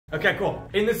Okay, cool.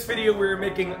 In this video, we're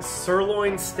making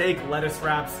sirloin steak lettuce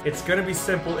wraps. It's gonna be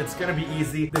simple, it's gonna be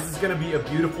easy. This is gonna be a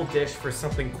beautiful dish for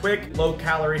something quick, low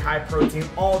calorie, high protein,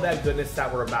 all that goodness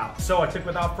that we're about. So I think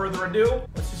without further ado,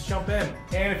 let's just jump in.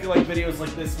 And if you like videos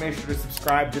like this, make sure to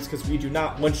subscribe just because we do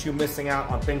not want you missing out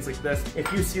on things like this. If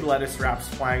you see lettuce wraps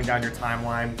flying down your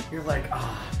timeline, you're like,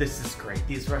 this is great.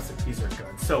 These recipes are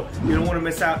good. So you don't wanna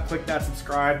miss out, click that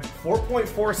subscribe.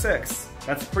 4.46.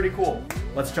 That's pretty cool.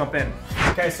 Let's jump in.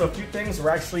 Okay, so a few things.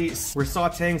 We're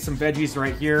sauteing some veggies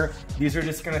right here. These are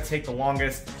just gonna take the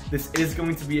longest. This is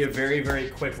going to be a very,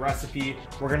 very quick recipe.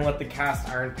 We're gonna let the cast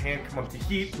iron pan come up to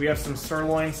heat. We have some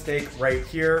sirloin steak right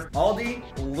here. Aldi,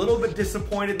 a little bit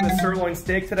disappointed in the sirloin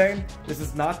steak today. This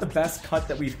is not the best cut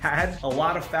that we've had. A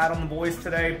lot of fat on the boys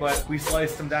today, but we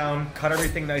sliced them down, cut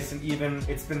everything nice and even.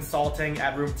 It's been salting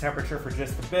at room temperature for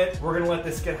just a bit. We're gonna let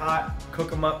this get hot, cook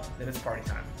them up, then it's party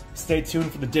time. Stay tuned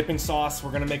for the dipping sauce.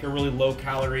 We're gonna make a really low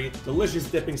calorie,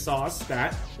 delicious dipping sauce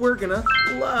that we're gonna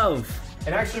love.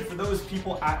 And actually for those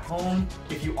people at home,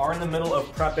 if you are in the middle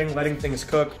of prepping, letting things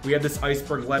cook, we have this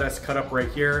iceberg lettuce cut up right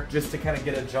here just to kind of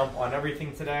get a jump on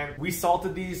everything today. We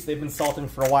salted these, they've been salting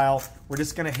for a while. We're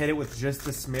just gonna hit it with just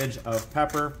a smidge of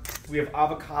pepper. We have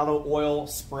avocado oil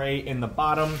spray in the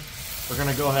bottom. We're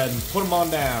gonna go ahead and put them on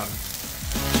down.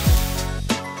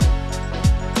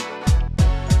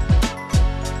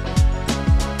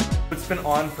 It's been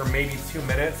on for maybe 2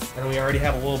 minutes and we already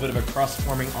have a little bit of a crust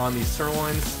forming on these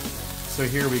sirloins. So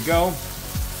here we go.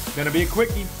 Gonna be a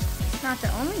quickie. Not the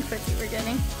only quickie we're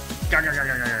getting. Good.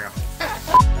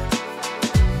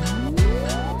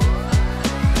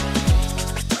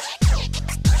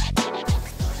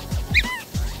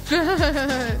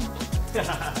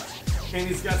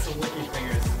 Katie's got some licky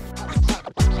fingers.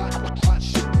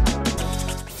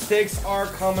 Steaks are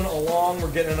coming along.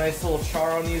 We're getting a nice little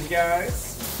char on these guys.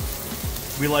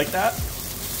 We like that.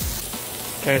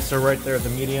 Okay, so right there, the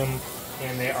medium,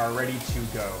 and they are ready to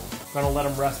go. Gonna let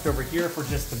them rest over here for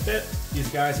just a bit. These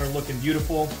guys are looking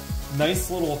beautiful.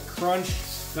 Nice little crunch.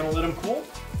 Gonna let them cool.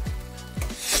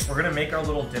 We're gonna make our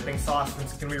little dipping sauce, and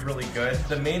it's gonna be really good.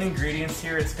 The main ingredients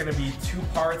here, it's gonna be 2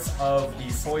 parts of the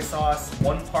soy sauce,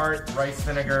 1 part rice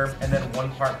vinegar, and then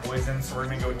 1 part hoisin. So we're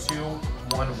gonna go 2,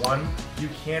 1, 1. You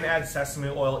can add sesame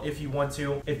oil if you want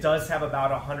to. It does have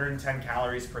about 110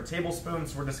 calories per tablespoon,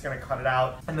 so we're just gonna cut it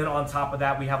out. And then on top of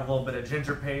that, we have a little bit of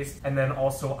ginger paste, and then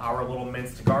also our little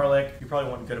minced garlic. You probably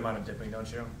want a good amount of dipping,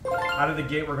 don't you? Out of the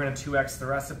gate, we're gonna 2x the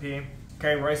recipe.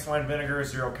 Okay, rice wine vinegar,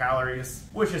 0 calories,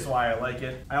 which is why I like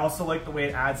it. I also like the way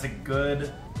it adds a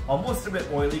good, almost a bit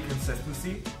oily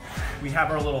consistency. We have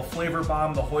our little flavor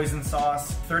bomb, the hoisin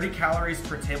sauce, 30 calories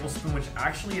per tablespoon, which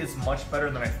actually is much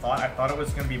better than I thought. I thought it was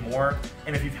gonna be more.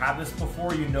 And if you've had this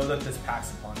before, you know that this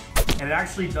packs a punch. And it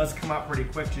actually does come out pretty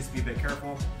quick, just be a bit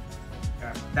careful.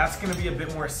 Okay. That's gonna be a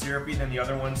bit more syrupy than the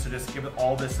other one, so just give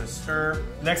all this a stir.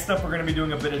 Next up, we're gonna be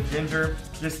doing a bit of ginger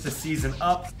just to season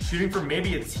up, shooting for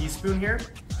maybe a teaspoon here.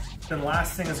 Then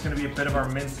last thing is gonna be a bit of our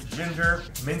minced ginger,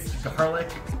 minced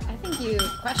garlic. I think you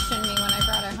questioned me when I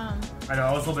brought it home. I know,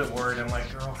 I was a little bit worried. I'm like,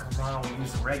 girl, come on, we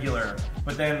use regular.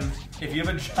 But then, if you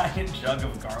have a giant jug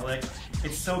of garlic,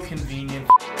 it's so convenient.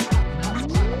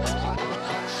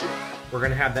 We're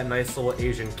gonna have that nice little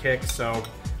Asian kick, so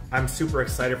I'm super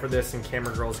excited for this, and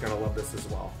Camera Girl's gonna love this as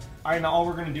well. All right, now all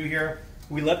we're gonna do here,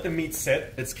 we let the meat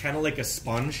sit. It's kind of like a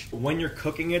sponge. When you're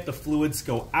cooking it, the fluids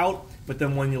go out, but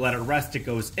then when you let it rest, it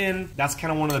goes in. That's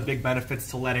kind of one of the big benefits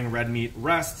to letting red meat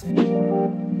rest.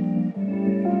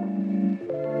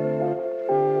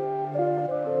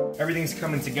 Everything's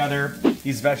coming together.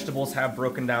 These vegetables have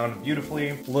broken down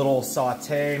beautifully. Little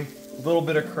saute. A little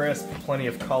bit of crisp, plenty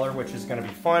of color, which is gonna be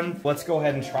fun. Let's go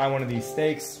ahead and try one of these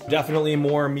steaks. Definitely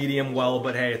more medium well,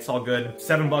 but hey, it's all good.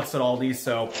 $7 at Aldi,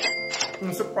 so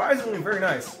surprisingly very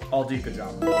nice. Aldi, good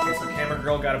job. Okay, so Camera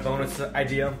Girl got a bonus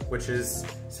idea, which is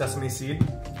sesame seed.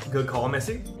 Good call,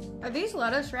 Missy. Are these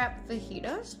lettuce wrap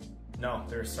fajitas? No,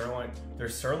 they're sirloin. They're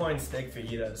sirloin steak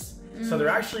fajitas. So they're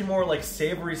actually more like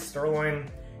savory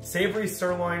sirloin, oh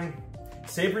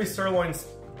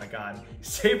my God.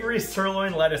 Savory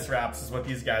sirloin lettuce wraps is what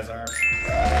these guys are.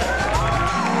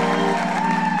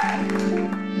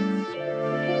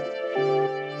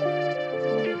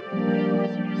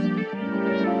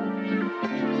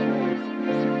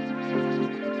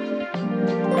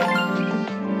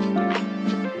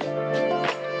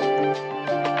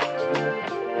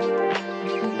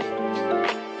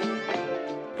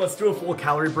 do a full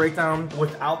calorie breakdown.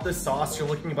 Without the sauce, you're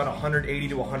looking about 180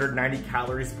 to 190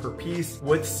 calories per piece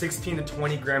with 16 to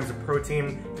 20 grams of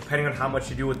protein, depending on how much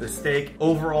you do with the steak.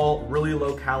 Overall, really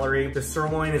low calorie. The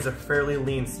sirloin is a fairly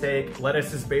lean steak.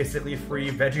 Lettuce is basically free,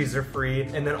 veggies are free.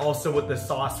 And then also with the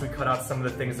sauce, we cut out some of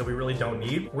the things that we really don't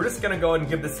need. We're just gonna go ahead and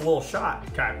give this a little shot.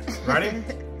 Okay, ready?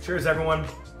 Cheers, everyone.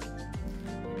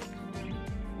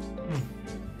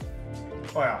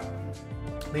 Oh yeah,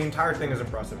 the entire thing is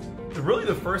impressive. Really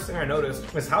the first thing I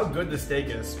noticed was how good the steak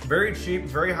is. Very cheap,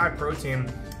 very high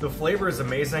protein. The flavor is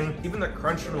amazing. Even the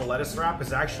crunch from the lettuce wrap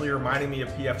is actually reminding me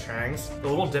of P.F. Chang's. The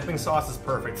little dipping sauce is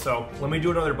perfect. So let me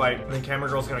do another bite and then camera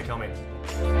girl's gonna kill me.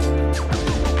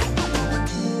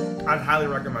 I'd highly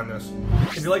recommend this.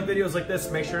 If you like videos like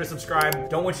this, make sure to subscribe.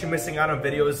 Don't want you missing out on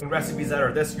videos and recipes that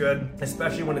are this good,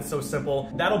 especially when it's so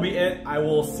simple. That'll be it. I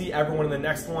will see everyone in the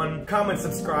next one. Comment,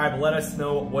 subscribe, let us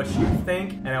know what you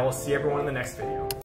think, and I will see everyone in the next video.